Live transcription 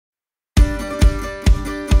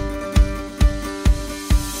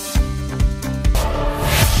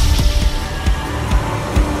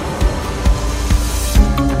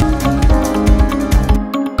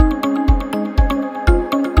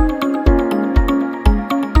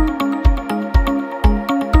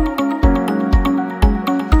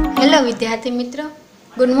विद्यार्थी मित्रों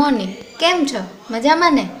good morning केम छो मजामां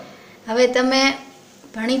ने। हवे तमे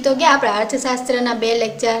भणी तो गया आपणे अर्थशास्त्रना 2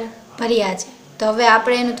 लेक्चर भर्या छे तो हवे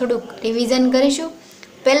आपणे एनुं थोडुंक रिविजन करीशुं।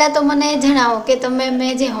 पहेला तो मने जणावो के तमे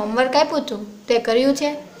मैं जे होमवर्क आप्युं हतुं ते कर्युं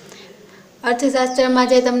छे। अर्थशास्त्रमां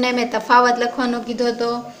जे तमने मैं तफावत लखवानो कीधो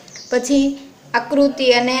हतो, पछी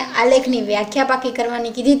आकृति अने आलेखनी व्याख्या पाकी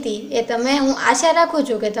करवानी कीधी हती ए तमे हूँ आशा राखुं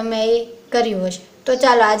छुं के तमे ए कर्युं हशे। तो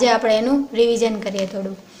चालो आज आपणे एनुं रिविजन करीए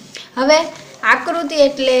थोडुं। हवे आकृति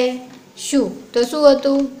एटले शुं तो शुं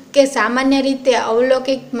हतुं के सामान्य रीते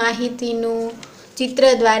अवलौकिक माहितीनुं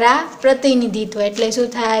चित्र द्वारा प्रतिनिधित्व एटले शुं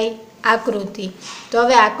थाय आकृति। तो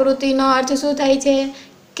हवे आकृतिनो अर्थ शुं थाय छे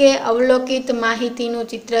के अवलोकित माहितीनुं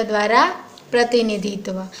चित्र द्वारा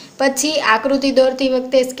प्रतिनिधित्व। पछी आकृति दौरती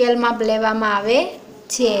वखते स्केल माप लेवामां आवे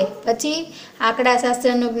छे। पछी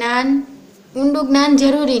आंकड़ाशास्त्रनुं ज्ञान ઊંડું જ્ઞાન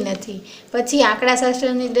જરૂરી નથી। પછી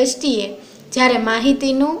આંકડાશાસ્ત્રની દૃષ્ટિએ જ્યારે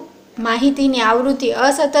માહિતીની આવૃત્તિ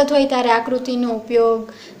અસતત હોય ત્યારે આકૃતિનો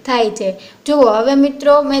ઉપયોગ થાય છે। જુઓ હવે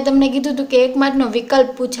મિત્રો મેં તમને કીધું હતું કે એક માર્કનો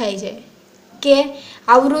વિકલ્પ પૂછાય છે કે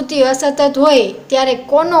આવૃત્તિ અસતત હોય ત્યારે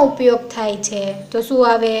કોનો ઉપયોગ થાય છે તો શું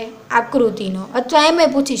આવે આકૃતિનો। અથવા એમ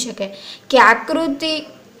પૂછી શકે કે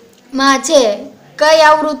આકૃતિમાં છે કઈ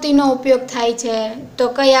આવૃત્તિનો ઉપયોગ થાય છે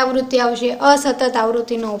તો કઈ આવૃત્તિ આવશે અસતત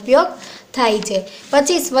આવૃત્તિનો ઉપયોગ થાય છે।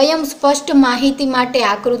 પછી સ્વયં સ્પષ્ટ માહિતી માટે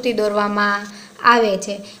આકૃતિ દોરવામાં આવે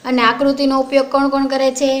છે અને આકૃતિનો ઉપયોગ કોણ કોણ કરે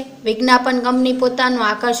છે વિજ્ઞાપન કંપની પોતાનું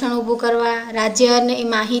આકર્ષણ ઊભું કરવા, રાજ્યને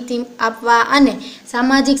માહિતી આપવા અને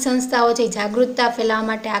સામાજિક સંસ્થાઓ છે જાગૃતતા ફેલાવવા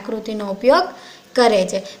માટે આકૃતિનો ઉપયોગ કરે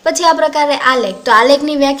છે। પછી આ પ્રકારે આલેખ, તો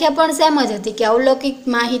આલેખની વ્યાખ્યા પણ સેમ જ હતી કે અવલૌકિક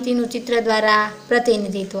માહિતીનું ચિત્ર દ્વારા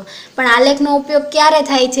પ્રતિનિધિત્વ। પણ આલેખનો ઉપયોગ ક્યારે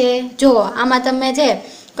થાય છે જો આમાં તમે છે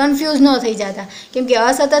કન્ફ્યુઝ ન થઈ જતા, કેમ કે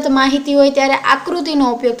અસતત માહિતી હોય ત્યારે આકૃતિનો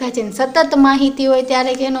ઉપયોગ થાય છે, સતત માહિતી હોય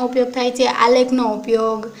ત્યારે કેનો ઉપયોગ થાય છે આલેખનો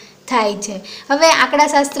ઉપયોગ થાય છે। હવે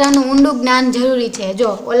આંકડાશાસ્ત્રનું ઊંડું જ્ઞાન જરૂરી છે। જો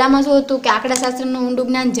ઓલામાં શું હતું કે આંકડાશાસ્ત્રનું ઊંડું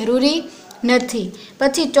જ્ઞાન જરૂરી નથી,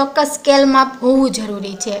 પછી ચોક્કસ સ્કેલ માપ હોવું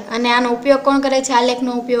જરૂરી છે અને આનો ઉપયોગ કોણ કરે છે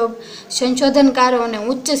આલેખનો ઉપયોગ સંશોધનકારો અને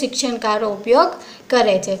ઉચ્ચ શિક્ષણકારો ઉપયોગ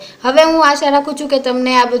કરે છે। હવે હું આશા રાખું છું કે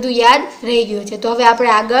તમને આ બધું યાદ રહી ગયું છે। તો હવે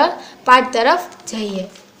આપણે આગળ પાઠ તરફ જઈએ।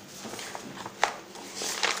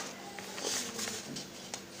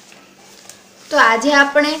 તો આજે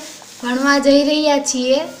આપણે ભણવા જઈ રહ્યા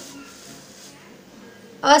છીએ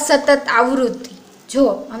અસતત આવૃત્તિ। જો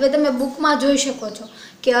હવે તમે બુકમાં જોઈ શકો છો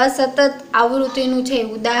કે અસતત આવૃત્તિનું છે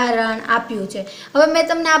ઉદાહરણ આપ્યું છે। હવે મેં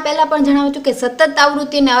તમને આ પહેલાં પણ જણાવ્યું હતું કે સતત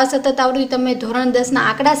આવૃત્તિ અને અસતત આવૃત્તિ તમે ધોરણ 10ના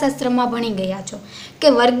આંકડાશાસ્ત્રમાં ભણી ગયા છો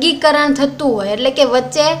કે વર્ગીકરણ થતું હોય એટલે કે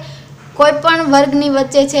વચ્ચે કોઈ પણ વર્ગની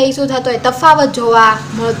વચ્ચે છે એ શું થતો હોય તફાવત જોવા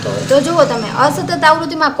મળતો હોય। તો જુઓ તમે અસતત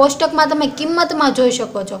આવૃત્તિમાં કોષ્ટકમાં તમે કિંમતમાં જોઈ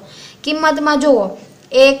શકો છો। કિંમતમાં જુઓ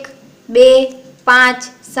 1, 2, 5,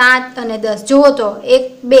 7 અને 10 જુઓ તો 1,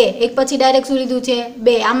 2 એક પછી ડાયરેક્ટ શું લીધું છે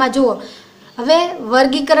 2। આમાં જુઓ હવે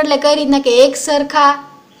વર્ગીકરણ એટલે કઈ રીતના કે એક સરખા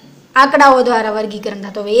આંકડાઓ દ્વારા વર્ગીકરણ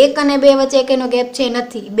થતું હોય। 1 અને 2 વચ્ચે એનો ગેપ છે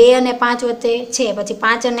નથી, 2 અને 5 વચ્ચે છે, પછી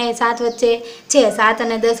 5 અને 7 વચ્ચે છે, 7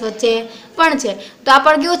 અને 10 વચ્ચે પણ છે। તો આ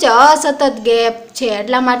પણ કેવું છે અસતત ગેપ છે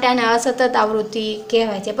એટલા માટે આને અસતત આવૃત્તિ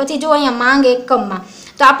કહેવાય છે। પછી જો અહીંયા માંગ એકમમાં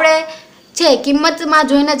તો આપણે છે કિંમતમાં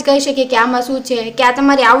જોઈને જ કહી શકીએ કે આમાં શું છે કે આ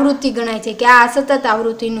તમારી આવૃત્તિ ગણાય છે કે આ અસતત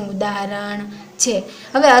આવૃત્તિનું ઉદાહરણ છે।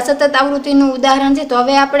 હવે અસતત આવૃત્તિનું ઉદાહરણ છે તો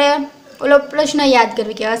હવે આપણે ઓલો પ્રશ્ન યાદ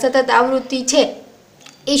કરવી કે અસતત આવૃત્તિ છે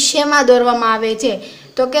એ શેમાં દોરવામાં આવે છે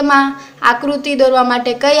તો કે માં આકૃતિ દોરવા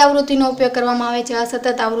માટે કઈ આવૃત્તિનો ઉપયોગ કરવામાં આવે છે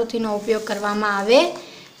અસતત આવૃત્તિનો ઉપયોગ કરવામાં આવે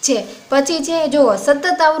છે। પછી છે જુઓ સતત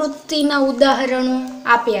આવૃત્તિના ઉદાહરણો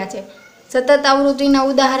આપ્યા છે। સતત આવૃત્તિના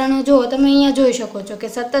ઉદાહરણો જુઓ તમે અહીંયા જોઈ શકો છો કે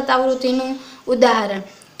સતત આવૃત્તિનું ઉદાહરણ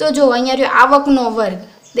તો જુઓ અહીંયા રહ્યો આવકનો વર્ગ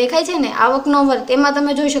દેખાય છે ને આવકનો વર્ગ તેમાં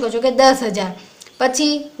તમે જોઈ શકો છો કે 10,000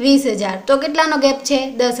 પછી 20,000 તો કેટલાનો ગેપ છે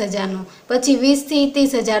 10,000નો, પછી 20 થી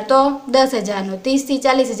 30,000 તો 10,000નો, 30 થી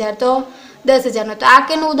 40,000 તો 10,000નો। તો આ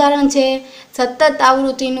કેનું ઉદાહરણ છે સતત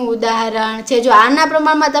આવૃત્તિનું ઉદાહરણ છે। જો આના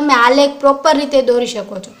પ્રમાણમાં તમે આલેખ પ્રોપર રીતે દોરી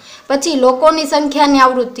શકો છો। પછી લોકોની સંખ્યાની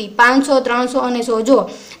આવૃત્તિ 500, 300 અને 100 જો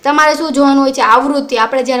તમારે શું જોવાનું હોય છે આવૃત્તિ।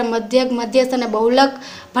 આપણે જ્યારે મધ્યસ્થ અને બહુલક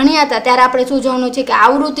ભણ્યા હતા ત્યારે આપણે શું જોવાનું છે કે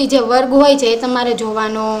આવૃત્તિ જે વર્ગ હોય છે એ તમારે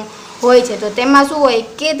જોવાનો હોય છે। તો તેમાં શું હોય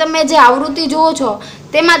કે તમે જે આવૃત્તિ જુઓ છો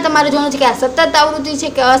તેમાં તમારે જોવાનું છે કે આ સતત આવૃત્તિ છે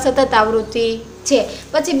કે અસતત આવૃત્તિ છે।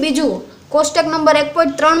 પછી બીજું કોષ્ટક નંબર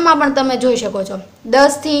 1.3માં પણ તમે જોઈ શકો છો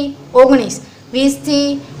 10 થી 19, 20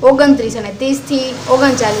 થી 29 અને 30 થી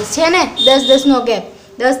 39 છે ને 10-10નો ગેપ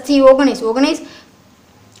 10 થી 19, 19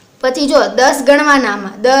 પછી જો 10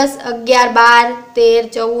 ગણવાનામાં 10, 11, 12, 13,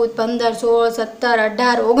 14, 15, 16, 17,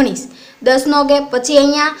 18, 19 10નો ગેપ। પછી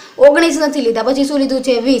અહીંયા 19 નથી લીધા, પછી શું લીધું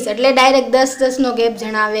છે 20, એટલે ડાયરેક્ટ 10-10નો ગેપ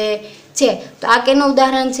જણાવે છે. તો આ કેનું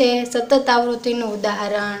ઉદાહરણ છે? સતત આવૃત્તિનું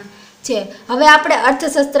ઉદાહરણ છે. હવે આપણે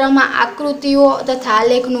અર્થશાસ્ત્રમાં આકૃતિઓ તથા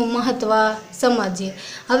આલેખનું મહત્વ સમજીએ.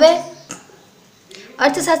 હવે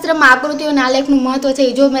અર્થશાસ્ત્રમાં આકૃતિઓ અને આલેખનું મહત્વ છે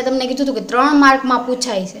એ જો મેં તમને કીધું હતું કે 3 માર્કમાં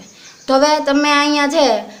પૂછાય છે. તો હવે તમે અહીંયા છે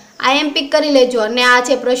આઈએમપી કરી લેજો અને આ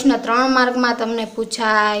છે પ્રશ્ન 3 માર્કમાં તમને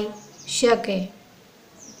પૂછાઈ શકે.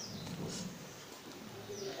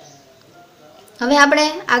 હવે આપણે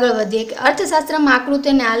આગળ વધીએ કે અર્થશાસ્ત્રમાં આકૃતિ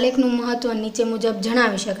અને આલેખનું મહત્વ નીચે મુજબ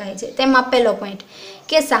જણાવી શકાય છે. તેમાં પહેલો પોઈન્ટ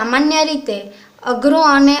કે સામાન્ય રીતે અઘરો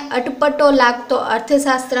અને અટપટો લાગતો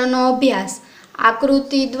અર્થશાસ્ત્રનો અભ્યાસ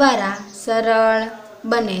આકૃતિ દ્વારા સરળ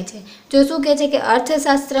બને છે. જો શું કહે છે કે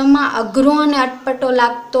અર્થશાસ્ત્રમાં અઘરો અને અટપટો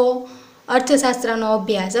લાગતો અર્થશાસ્ત્રનો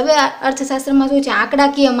અભ્યાસ. હવે અર્થશાસ્ત્રમાં શું છે?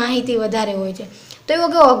 આંકડાકીય માહિતી વધારે હોય છે. તો એવો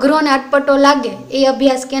કે અઘરો અને અટપટો લાગે એ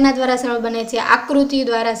અભ્યાસ કેના દ્વારા સરળ બને છે? આકૃતિ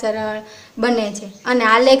દ્વારા સરળ બને છે અને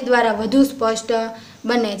આલેખ દ્વારા વધુ સ્પષ્ટ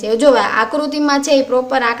બને છે. જો આકૃતિમાં છે એ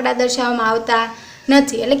પ્રોપર આંકડા દર્શાવવામાં આવતા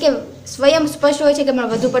નથી, એટલે કે સ્વયં સ્પષ્ટ હોય છે કે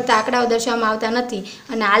પણ વધુ પડતા આંકડાઓ દર્શાવવામાં આવતા નથી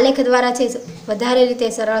અને આલેખ દ્વારા છે વધારે રીતે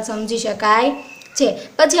સરળ સમજી શકાય છે.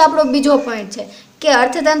 પછી આપણો બીજો પોઈન્ટ છે કે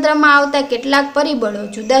અર્થતંત્રમાં આવતા કેટલાક પરિબળો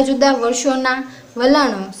જુદા જુદા વર્ષોના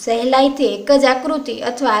વલણો સહેલાઈથી એક જ આકૃતિ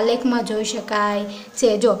અથવા આલેખમાં જોઈ શકાય છે.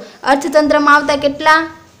 જો અર્થતંત્રમાં આવતા કેટલા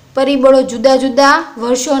પરિબળો જુદા જુદા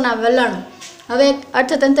વર્ષોના વલણો. હવે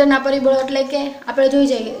અર્થતંત્રના પરિબળો એટલે કે આપણે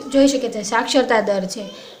જોઈ શકીએ છીએ સાક્ષરતા દર છે,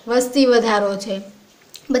 વસ્તી વધારો છે,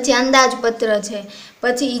 પછી અંદાજપત્ર છે,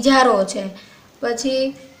 પછી ઇજારો છે, પછી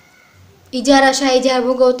ઇજારાશાહી જ્યારે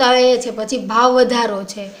ભોગવતા હોય એ છે, પછી ભાવ વધારો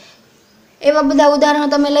છે. એવા બધા ઉદાહરણો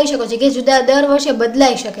તમે લઈ શકો છો કે દર વર્ષે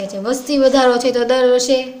બદલાઈ શકે છે. વસ્તી વધારો છે તો દર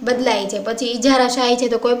વર્ષે બદલાય છે. પછી ઇજારાશાહી છે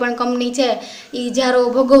તો કોઈ પણ કંપની છે ઇજારો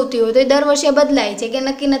ભોગવતી હોય તો એ દર વર્ષે બદલાય છે કે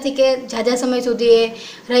નક્કી નથી કે ઝાઝા સમય સુધી એ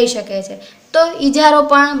રહી શકે છે. તો ઇજારો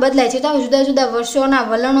પણ બદલાય છે. તો જુદા જુદા વર્ષોના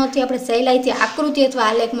વલણોથી આપણે સહેલાઈથી આકૃતિ અથવા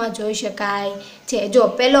આલેખમાં જોઈ શકાય છે. જો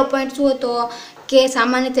પહેલો પોઈન્ટ શું હતો કે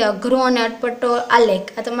સામાન્ય રીતે અઘરો અને અટપટો આલેખ.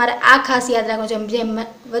 આ તમારે આ ખાસ યાદ રાખવું છે. જે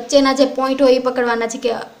વચ્ચેના જે પોઈન્ટ હોય એ પકડવાના છે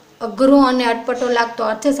કે અઘરો અને અટપટો લાગતો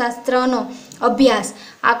અર્થશાસ્ત્રનો અભ્યાસ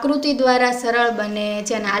આકૃતિ દ્વારા સરળ બને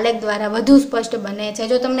છે અને આલેખ દ્વારા વધુ સ્પષ્ટ બને છે.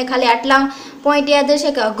 જો તમને ખાલી આટલા પોઈન્ટ યાદ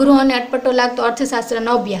રહેશે કે અઘરો અને અટપટો લાગતો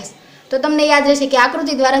અર્થશાસ્ત્રનો અભ્યાસ, તો તમને યાદ રહેશે કે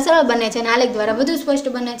આકૃતિ દ્વારા સરળ બને છે અને આલેખ દ્વારા વધુ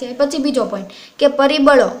સ્પષ્ટ બને છે. પછી બીજો પોઈન્ટ કે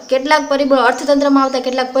પરિબળો, કેટલાક પરિબળો અર્થતંત્રમાં આવતા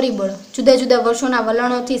કેટલાક પરિબળો જુદા જુદા વર્ષોના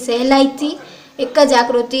વલણોથી સહેલાઈથી એક જ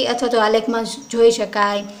આકૃતિ અથવા તો આલેખમાં જોઈ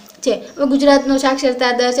શકાય છે. હવે ગુજરાતનો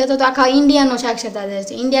સાક્ષરતા દર છે તો આખા ઇન્ડિયાનો સાક્ષરતા દર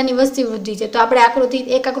છે, ઇન્ડિયાની વસ્તી વૃદ્ધિ છે, તો આપણે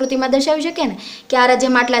એક આકૃતિમાં દર્શાવી શકીએ ને કે આ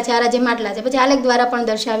રાજ્યમાં આટલા છે, આ રાજ્યમાં આટલા છે. પછી આલેખ દ્વારા પણ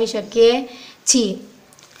દર્શાવી શકીએ છીએ.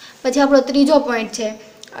 પછી આપણો ત્રીજો પોઈન્ટ છે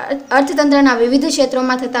અર્થતંત્રના વિવિધ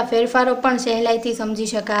ક્ષેત્રોમાં થતા ફેરફારો પણ સહેલાઈથી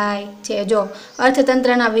સમજી શકાય છે. જો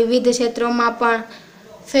અર્થતંત્રના વિવિધ ક્ષેત્રોમાં પણ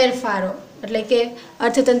ફેરફારો એટલે કે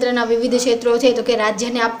અર્થતંત્રના વિવિધ ક્ષેત્રો છે તો કે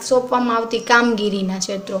રાજ્યને સોંપવામાં આવતી કામગીરીના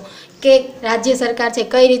ક્ષેત્રો કે રાજ્ય સરકાર છે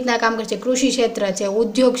કઈ રીતના કામ કરે છે, કૃષિ ક્ષેત્ર છે,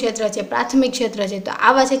 ઉદ્યોગ ક્ષેત્ર છે, પ્રાથમિક ક્ષેત્ર છે, તો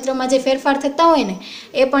આવા ક્ષેત્રમાં જે ફેરફાર થતા હોય ને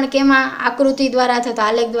એ પણ કેમાં આકૃતિ દ્વારા થતા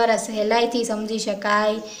આલેખ દ્વારા સહેલાઈથી સમજી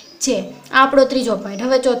શકાય છે. આ આપણો ત્રીજો પોઈન્ટ.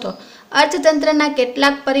 હવે ચોથો, અર્થતંત્રના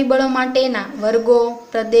કેટલાક પરિબળો માટેના વર્ગો,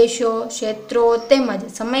 પ્રદેશો, ક્ષેત્રો તેમજ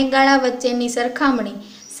સમયગાળા વચ્ચેની સરખામણી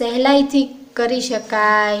સહેલાઈથી કરી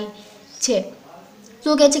શકાય છે.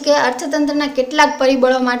 શું કહે છે કે અર્થતંત્રના કેટલાક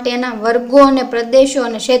પરિબળો માટેના વર્ગો અને પ્રદેશો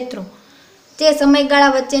અને ક્ષેત્રો તે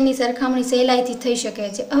સમયગાળા વચ્ચેની સરખામણી સહેલાઈથી થઈ શકે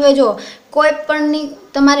છે. હવે જો કોઈ પણની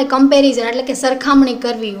તમારે કમ્પેરિઝન એટલે કે સરખામણી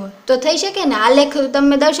કરવી હોય તો થઈ શકે ને. આલેખ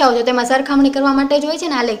તમે દર્શાવો છો તેમાં સરખામણી કરવા માટે જ હોય છે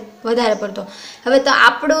ને આલેખ વધારે પડતો. હવે તો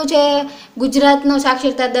આપણું છે ગુજરાતનો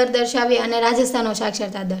સાક્ષરતા દર દર્શાવીએ અને રાજસ્થાનનો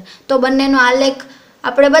સાક્ષરતા દર, તો બંનેનો આલેખ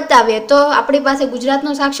આપણે બતાવીએ તો આપણી પાસે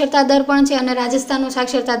ગુજરાતનો સાક્ષરતા દર પણ છે અને રાજસ્થાનનો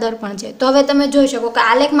સાક્ષરતા દર પણ છે. તો હવે તમે જોઈ શકો કે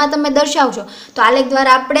આલેખમાં તમે દર્શાવશો તો આલેખ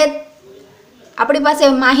દ્વારા આપણી પાસે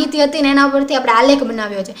માહિતી હતી ને એના ઉપરથી આપણે આલેખ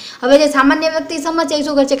બનાવ્યો છે. હવે જે સામાન્ય વ્યક્તિ સમજે એ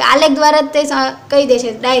શું કરે છે કે આલેખ દ્વારા જ તે કહી દે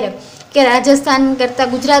છે ડાયરેક્ટ કે રાજસ્થાન કરતાં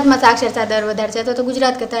ગુજરાતમાં સાક્ષરતા દર વધારે છે તો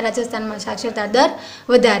ગુજરાત કરતાં રાજસ્થાનમાં સાક્ષરતા દર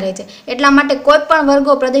વધારે છે. એટલા માટે કોઈ પણ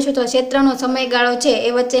વર્ગો, પ્રદેશો અથવા ક્ષેત્રનો સમયગાળો છે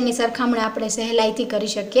એ વચ્ચેની સરખામણી આપણે સહેલાઈથી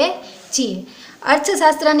કરી શકીએ છીએ.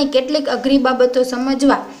 અર્થશાસ્ત્રની કેટલીક અઘરી બાબતો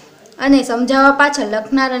સમજવા અને સમજાવવા પાછળ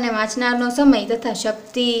લખનાર અને વાંચનારનો સમય તથા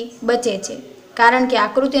શક્તિ બચે છે, કારણ કે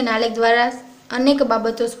આકૃતિ અને આલેખ દ્વારા અનેક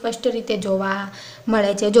બાબતો સ્પષ્ટ રીતે જોવા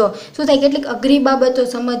મળે છે. જો શું થાય, કેટલીક અઘરી બાબતો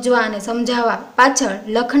સમજવા અને સમજાવવા પાછળ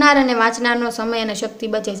લખનાર અને વાંચનારનો સમય અને શક્તિ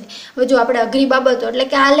બચે છે. હવે જો આપણે અઘરી બાબતો એટલે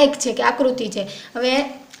કે આલેખ છે કે આકૃતિ છે, હવે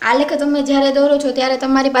આલેખ તમે જ્યારે દોરો છો ત્યારે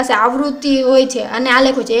તમારી પાસે આવૃત્તિ હોય છે અને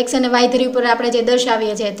આલેખો છે. એક્સ અને વાય ધરી ઉપર આપણે જે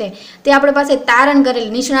દર્શાવીએ છીએ તે આપણી પાસે તારણ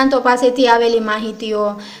કરેલી નિષ્ણાંતો પાસેથી આવેલી માહિતીઓ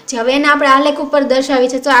છે. હવે એને આપણે આલેખ ઉપર દર્શાવીએ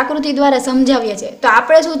છીએ તો આકૃતિ દ્વારા સમજાવીએ છીએ. તો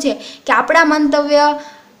આપણે શું છે કે આપણા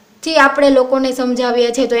મંતવ્યથી આપણે લોકોને સમજાવીએ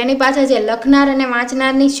છીએ તો એની પાસે જે લખનાર અને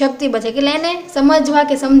વાંચનારની શક્તિ બચે એટલે એને સમજવા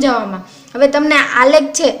કે સમજાવવામાં. હવે તમને આલેખ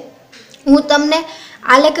છે, હું તમને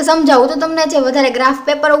આલેખ સમજાવું તો તમને છે વધારે ગ્રાફ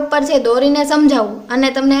પેપર ઉપર છે દોરીને સમજાવું અને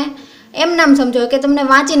તમને એમ નામ સમજાવું કે તમને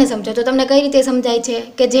વાંચીને સમજાવું તો તમને કઈ રીતે સમજાય છે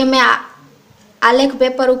કે જે મેં આલેખ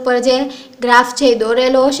પેપર ઉપર જે ગ્રાફ છે એ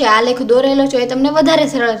દોરેલો હશે, આલેખ દોરેલો છે, એ તમને વધારે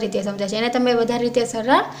સરળ રીતે સમજાય છે, એને તમે વધારે રીતે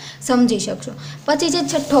સરળ સમજી શકશો. પછી છે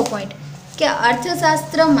છઠ્ઠો પોઈન્ટ કે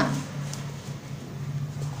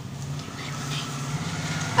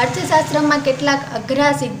અર્થશાસ્ત્રમાં કેટલાક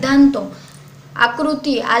અઘરા સિદ્ધાંતો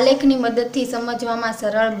આકૃતિ આલેખની મદદથી સમજવામાં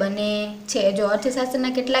સરળ બને છે. જો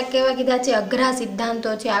અર્થશાસ્ત્રના કેટલાક કેવા કીધા છે અઘરા સિદ્ધાંતો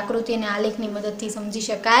છે આકૃતિ અને આલેખની મદદથી સમજી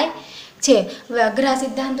શકાય છે. હવે અઘરા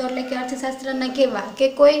સિદ્ધાંતો એટલે કે અર્થશાસ્ત્રના કેવા કે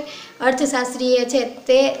કોઈ અર્થશાસ્ત્રીએ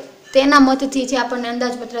છે તેના મતથી છે આપણને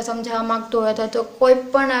અંદાજપત્ર સમજાવવા માંગતો હોય અથવા તો કોઈ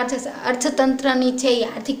પણ અર્થતંત્રની છે એ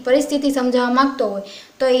આર્થિક પરિસ્થિતિ સમજાવવા માંગતો હોય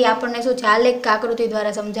તો એ આપણને શું છે આલેખ આકૃતિ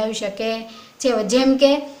દ્વારા સમજાવી શકે છે. જેમ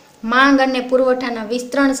કે માંગ અને પુરવઠાના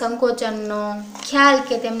વિસ્તરણ સંકોચનનો ખ્યાલ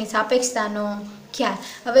કે તેમની સાપેક્ષતાનો ખ્યાલ.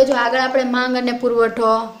 હવે જો આગળ આપણે માંગ અને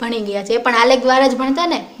પુરવઠો ભણી ગયા છે, એ પણ આલેખ દ્વારા જ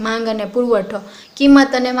ભણતા ને. માંગ અને પુરવઠો,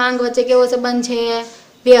 કિંમત અને માંગ વચ્ચે કેવો સંબંધ છે?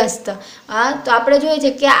 વ્યસ્ત. તો આપણે જોઈએ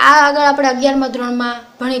છે કે આ આગળ આપણે 11મા ધોરણમાં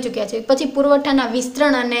ભણી ચૂક્યા છે. પછી પુરવઠાના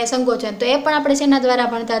વિસ્તરણ અને સંકોચન, તો એ પણ આપણે શેના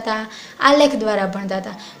દ્વારા ભણતા હતા? આલેખ દ્વારા ભણતા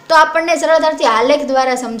હતા. તો આપણને સરળતાથી આલેખ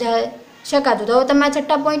દ્વારા સમજાવી શકાતું. તો હવે તમે આ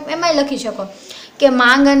છઠ્ઠા પોઈન્ટ એમાંય લખી શકો કે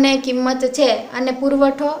માંગ અને કિંમત છે અને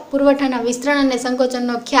પુરવઠાના વિસ્તરણ અને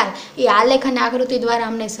સંકોચનનો ખ્યાલ એ આલેખ અને આકૃતિ દ્વારા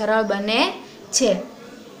અમને સરળ બને છે.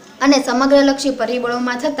 અને સમગ્રલક્ષી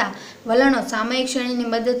પરિબળોમાં થતા વલણો સામયિક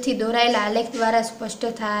શ્રેણીની મદદથી દોરાયેલા આલેખ દ્વારા સ્પષ્ટ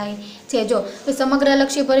થાય છે. જો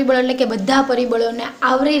સમગ્રલક્ષી પરિબળો એટલે કે બધા પરિબળોને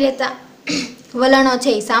આવરી રહેતા વલણો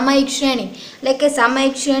છે એ સામયિક શ્રેણી એટલે કે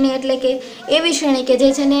સામયિક શ્રેણી એટલે કે એવી શ્રેણી કે જે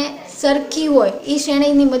છે ને સરખી હોય એ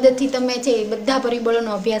શ્રેણીની મદદથી તમે છે એ બધા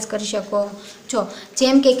પરિબળોનો અભ્યાસ કરી શકો છો.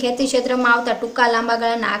 જેમ કે ખેતી ક્ષેત્રમાં આવતા ટૂંકા લાંબા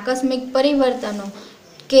ગાળાના આકસ્મિક પરિવર્તનો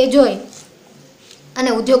કે જોઈ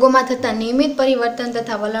અને ઉદ્યોગોમાં થતા નિયમિત પરિવર્તન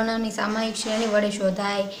તથા વલણોની સામયિક શ્રેણી વડે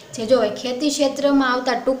શોધાય છે. જો ખેતી ક્ષેત્રમાં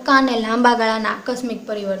આવતા ટૂંકા અને લાંબા ગાળાના આકસ્મિક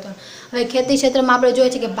પરિવર્તન. હવે ખેતી ક્ષેત્રમાં આપણે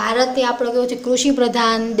જોઈએ છીએ કે ભારત એ આપણો કેવો છે કૃષિ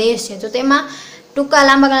પ્રધાન દેશ છે. તો તેમાં ટૂંકા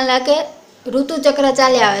લાંબા ગાળાના કે ઋતુચક્ર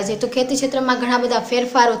ચાલ્યા આવે છે. તો ખેતી ક્ષેત્રમાં ઘણા બધા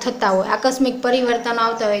ફેરફારો થતા હોય, આકસ્મિક પરિવર્તનો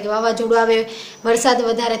આવતા હોય કે વાવાઝોડું આવે, વરસાદ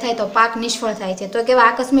વધારે થાય તો પાક નિષ્ફળ થાય છે. તો કેવા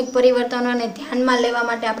આકસ્મિક પરિવર્તનોને ધ્યાનમાં લેવા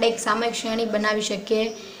માટે આપણે એક સામયિક શ્રેણી બનાવી શકીએ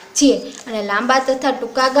છીએ. અને લાંબા તથા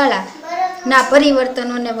ટૂંકા ગાળાના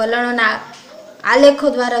પરિવર્તનોને વલણોના આલેખો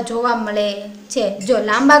દ્વારા જોવા મળે છે. જો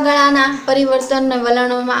લાંબા ગાળાના પરિવર્તનને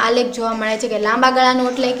વલણોમાં આલેખ જોવા મળે છે કે લાંબા ગાળાનું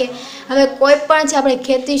એટલે કે હવે કોઈ પણ છે આપણે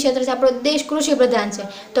ખેતી ક્ષેત્ર છે, આપણો દેશ કૃષિ પ્રધાન છે,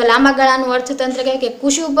 તો લાંબા ગાળાનું અર્થતંત્ર કહે કે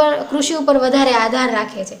કૃષિ ઉપર વધારે આધાર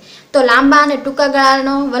રાખે છે. તો લાંબા અને ટૂંકા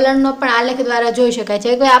ગાળાનો વલણનો પણ આલેખ દ્વારા જોઈ શકાય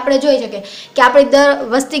છે. કે આપણે જોઈ શકીએ કે આપણી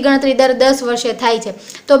વસ્તી ગણતરી દર 10 વર્ષે થાય છે.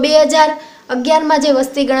 તો 2011માં જે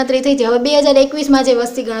વસ્તી ગણતરી થઈ છે, હવે 2021માં જે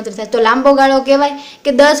વસ્તી ગણતરી થાય, તો લાંબો ગાળો કહેવાય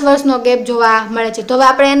કે 10 વર્ષનો ગેપ જોવા મળે છે. તો હવે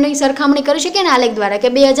આપણે એની સરખામણી કરી શકીએ ને આલેખ દ્વારા કે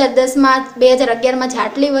 2011માં જે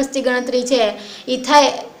આટલી વસ્તી ગણતરી છે એ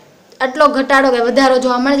થાય, આટલો ઘટાડો કે વધારો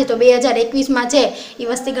જોવા મળે છે, તો 2021માં છે એ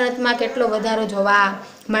વસ્તી ગણતરીમાં કેટલો વધારો જોવા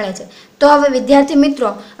મળે છે. તો હવે વિદ્યાર્થી મિત્રો,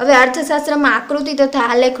 હવે અર્થશાસ્ત્રમાં આકૃતિ તથા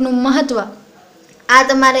આલેખનું મહત્વ આ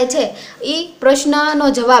તમારે છે એ પ્રશ્નનો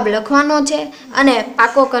જવાબ લખવાનો છે અને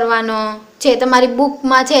પાકો કરવાનો છે. તમારી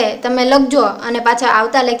બુકમાં છે તમે લખજો અને પાછા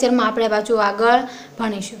આવતા લેક્ચરમાં આપણે પાછું આગળ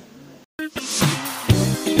ભણીશું.